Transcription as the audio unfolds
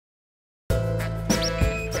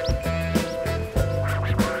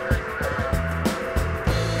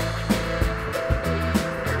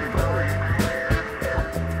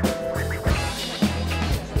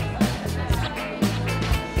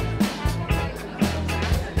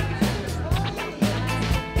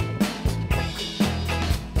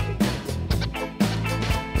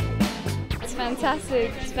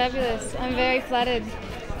fantastic. It's fabulous. I'm very flattered.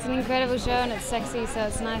 It's an incredible show and it's sexy, so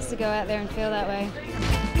it's nice to go out there and feel that way.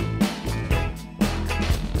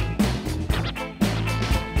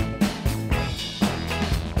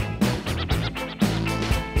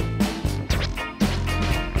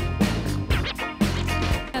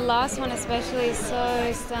 The last one especially is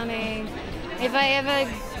so stunning. If I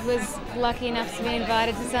ever was lucky enough to be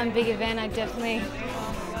invited to some big event, I'd definitely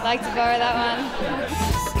like to borrow that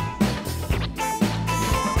one.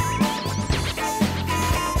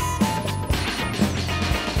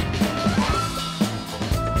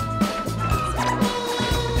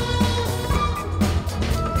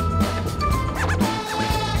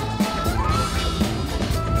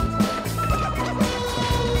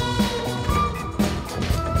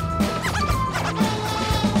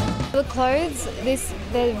 The clothes,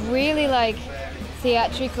 they're really like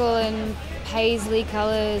theatrical and paisley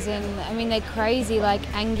colours, and I mean they're crazy, like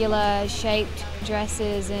angular shaped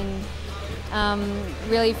dresses and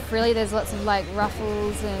really frilly. There's lots of like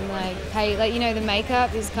ruffles and like you know, the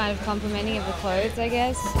makeup is kind of complementing of the clothes, I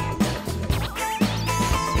guess.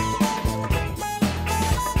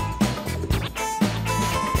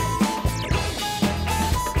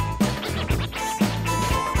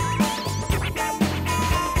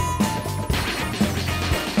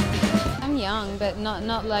 Young, but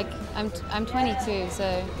not like I'm 22,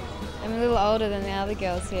 so I'm a little older than the other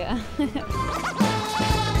girls here.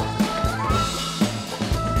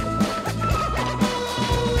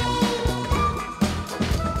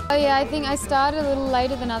 Oh yeah, I think I started a little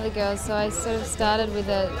later than other girls, so I sort of started with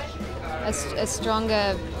a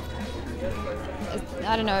stronger,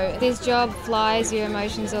 I don't know, this job flies your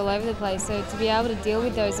emotions all over the place, so to be able to deal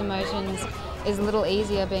with those emotions is a little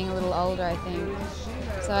easier being a little older, I think.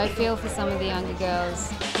 So I feel for some of the younger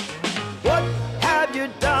girls. What have you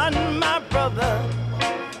done, my brother?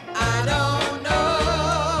 I don't know,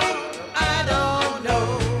 I don't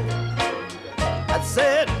know. I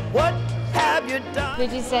said, what have you done?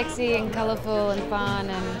 Pretty sexy and colourful and fun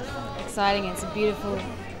and exciting. It's a beautiful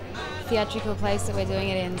theatrical place that we're doing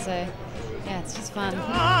it in, so yeah, it's just fun.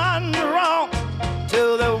 One wrong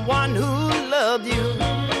to the one who loved you.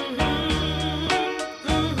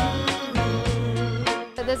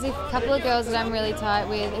 There's a couple of girls that I'm really tight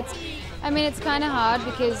with. It's kind of hard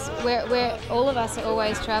because we're all of us are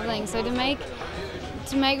always traveling, so to make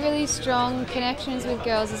really strong connections with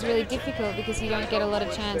girls is really difficult because you don't get a lot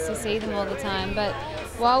of chance to see them all the time. But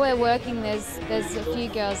while we're working, there's a few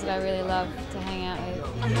girls that I really love to hang out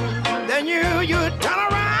with. Then you turn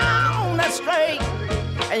around that straight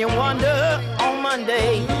and you wonder on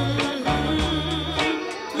Monday.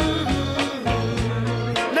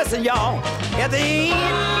 Listen, y'all, at the end,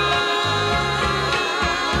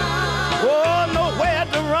 oh, nowhere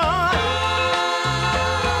to run.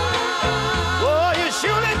 Oh, you're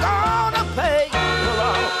surely gonna pay for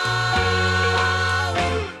all.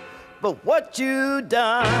 But what you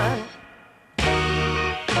done,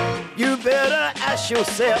 you better ask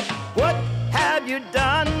yourself, what have you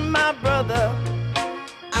done, my brother?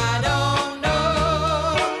 I don't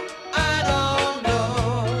know, I don't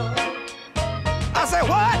know. I say,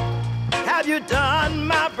 what have you done,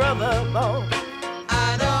 my brother? Oh,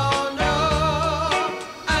 I don't know,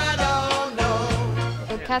 I don't know.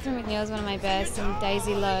 Well, Catherine McNeil's one of my best, and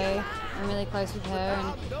Daisy Lowe, I'm really close with her,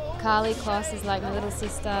 and Carly Kloss is like my little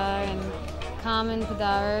sister, and Carmen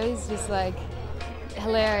Padaro is just like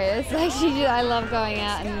hilarious. Like I love going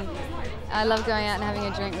out and having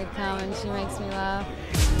a drink with Carmen. She makes me laugh.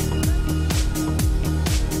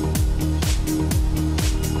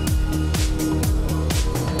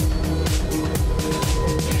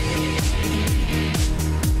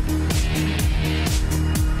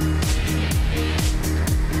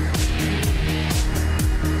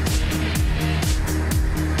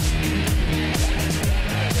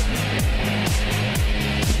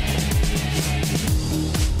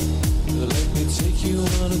 You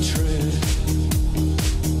on a trip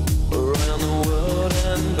around the world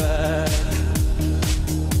and back,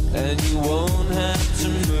 and you won't have to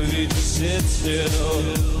move, you just sit still.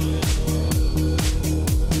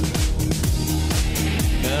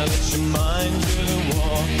 Now let your mind do the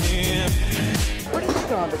walking. Where did you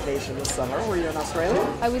go on vacation this summer? Were you in Australia?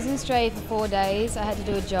 I was in Australia for 4 days. I had to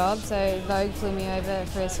do a job, so Vogue flew me over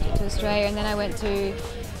to Australia, and then I went to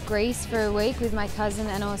Greece for a week with my cousin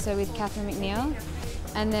and also with Catherine McNeil.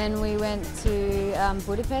 And then we went to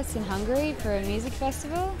Budapest in Hungary for a music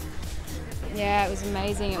festival. Yeah, it was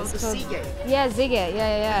amazing. It was called Ziget. Yeah, Ziget.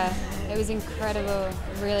 Yeah. It was incredible.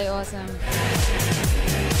 Really awesome.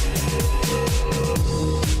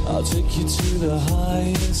 I'll take you to the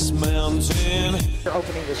highest mountain. You're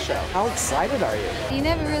opening this show. How excited are you? You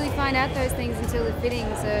never really find out those things until the fitting,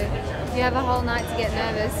 so you have a whole night to get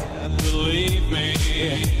nervous. And believe me,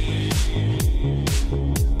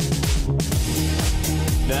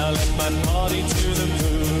 now let my body do the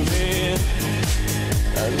moving,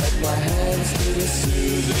 and let my hands do the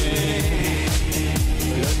soothing.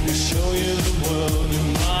 Let me show you the world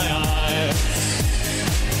in my eyes.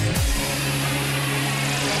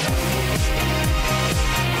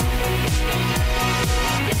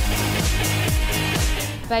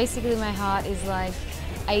 Basically, my heart is like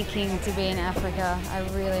aching to be in Africa. I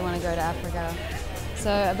really want to go to Africa.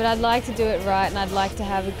 So, but I'd like to do it right, and I'd like to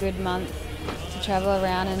have a good month to travel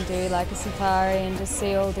around and do like a safari and just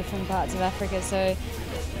see all different parts of Africa. So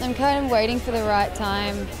I'm kind of waiting for the right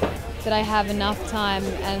time, that I have enough time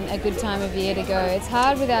and a good time of year to go. It's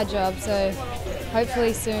hard with our job, so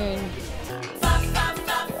hopefully soon.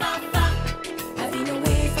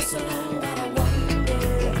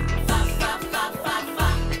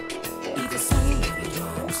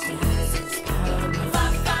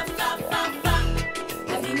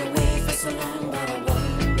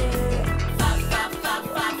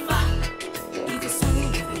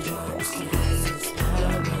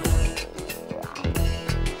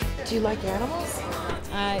 Do you like animals?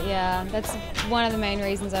 Yeah, that's one of the main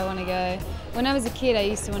reasons I want to go. When I was a kid, I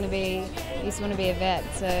used to want to be a vet.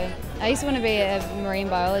 So I used to want to be a marine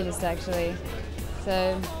biologist, actually.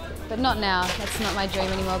 So, but not now. That's not my dream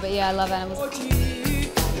anymore. But yeah, I love animals.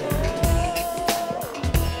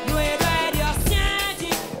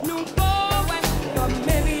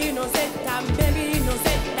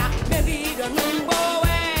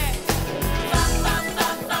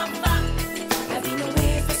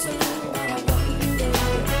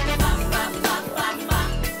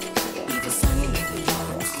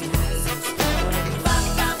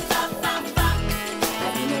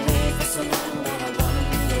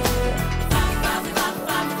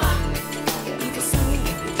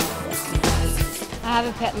 I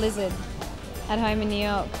have a pet lizard at home in New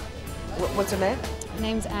York. What's her name? Her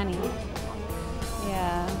name's Annie.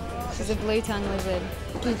 Yeah, she's a blue-tongue lizard.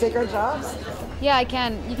 Can you take our jobs? Yeah, I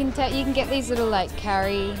can. You can get these little like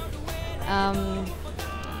carry, I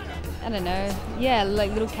don't know. Yeah,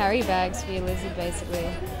 like little carry bags for your lizard, basically.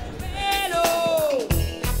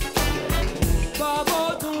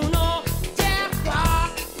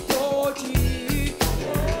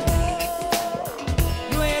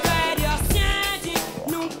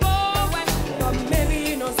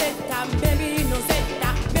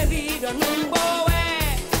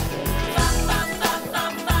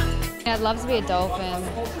 I'd love to be a dolphin.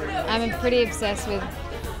 I'm pretty obsessed with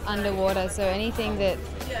underwater, so anything that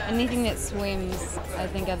swims, I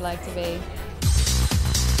think I'd like to be.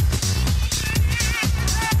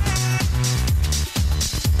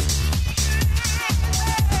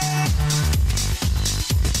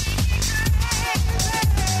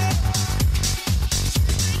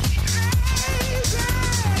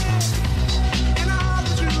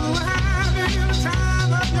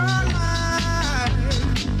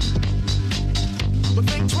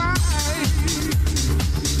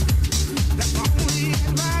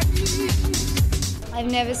 I've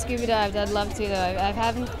never scuba dived. I'd love to though. I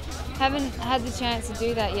haven't had the chance to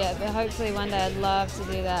do that yet, but hopefully one day I'd love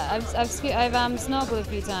to do that. I've snorkeled a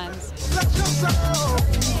few times.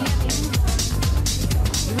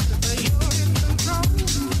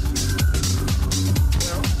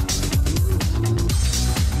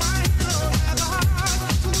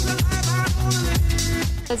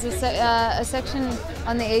 There's a section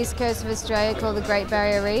on the east coast of Australia called the Great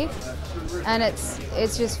Barrier Reef, and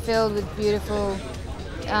it's just filled with beautiful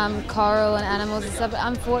coral and animals and stuff. But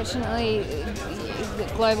unfortunately,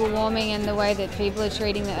 global warming and the way that people are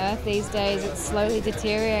treating the earth these days, it's slowly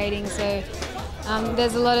deteriorating. So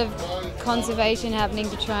there's a lot of conservation happening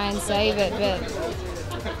to try and save it, but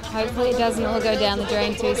hopefully it doesn't all go down the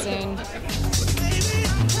drain too soon.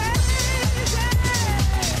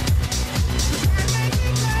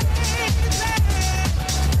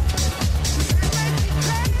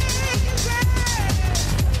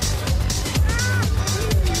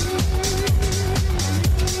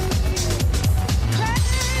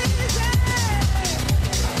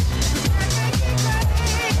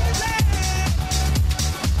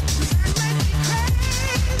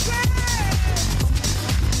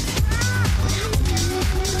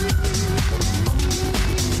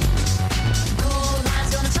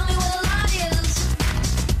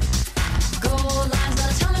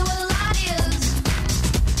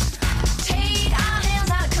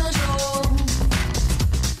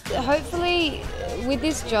 Hopefully with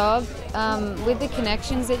this job, with the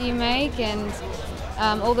connections that you make and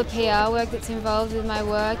all the PR work that's involved with my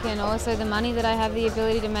work, and also the money that I have the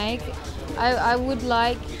ability to make, I would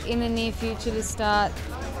like in the near future to start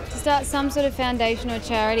some sort of foundation or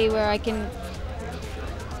charity where I can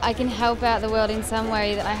help out the world in some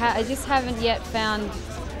way. That I just haven't yet found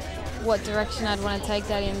what direction I'd want to take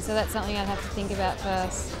that in, so that's something I'd have to think about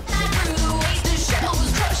first.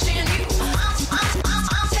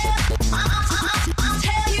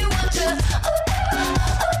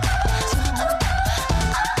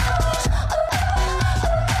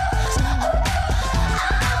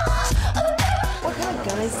 What kind of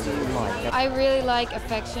guys do you like? I really like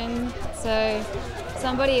affection, so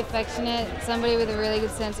somebody affectionate, somebody with a really good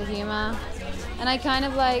sense of humour, and I kind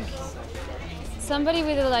of like somebody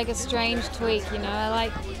with a strange tweak, you know. I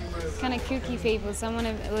like kind of kooky people, someone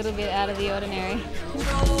a little bit out of the ordinary.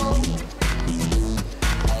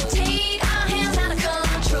 Take our hands out of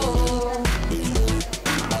control.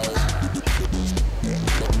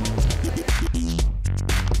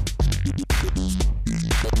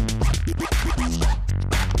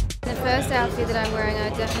 The first outfit that I'm wearing, I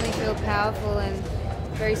definitely feel powerful and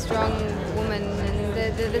very strong woman, and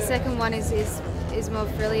the second one is more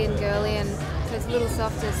frilly and girly, and so it's a little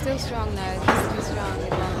softer, still strong though, still strong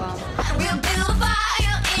with one bomb. We'll build a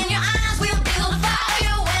fire in your eyes, we'll build a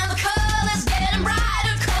fire when the color's getting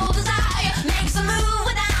brighter, cold desire makes a move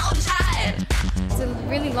without a tide. It's a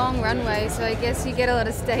really long runway, so I guess you get a lot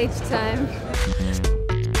of stage time.